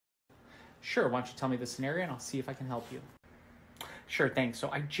Sure, why don't you tell me the scenario and I'll see if I can help you. Sure, thanks. So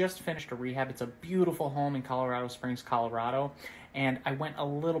I just finished a rehab. It's a beautiful home in Colorado Springs, Colorado. And I went a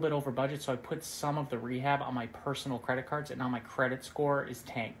little bit over budget, so I put some of the rehab on my personal credit cards, and now my credit score is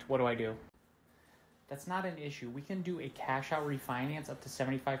tanked. What do I do? That's not an issue. We can do a cash out refinance up to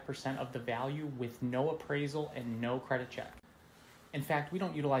 75% of the value with no appraisal and no credit check. In fact, we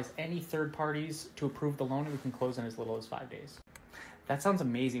don't utilize any third parties to approve the loan, and we can close in as little as 5 days. That sounds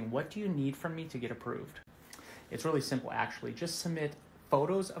amazing. What do you need from me to get approved? It's really simple, actually. Just submit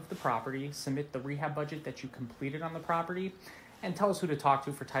photos of the property, submit the rehab budget that you completed on the property, and tell us who to talk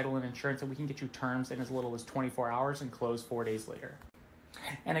to for title and insurance, and we can get you terms in as little as 24 hours and close 4 days later.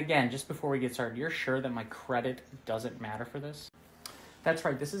 And again, just before we get started, you're sure that my credit doesn't matter for this? That's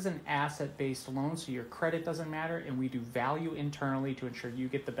right. This is an asset-based loan, so your credit doesn't matter, and we do value internally to ensure you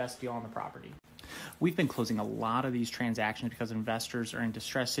get the best deal on the property. We've been closing a lot of these transactions because investors are in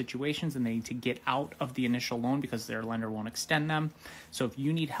distressed situations and they need to get out of the initial loan because their lender won't extend them. So if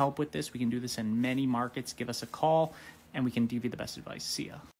you need help with this, we can do this in many markets. Give us a call and we can give you the best advice. See ya.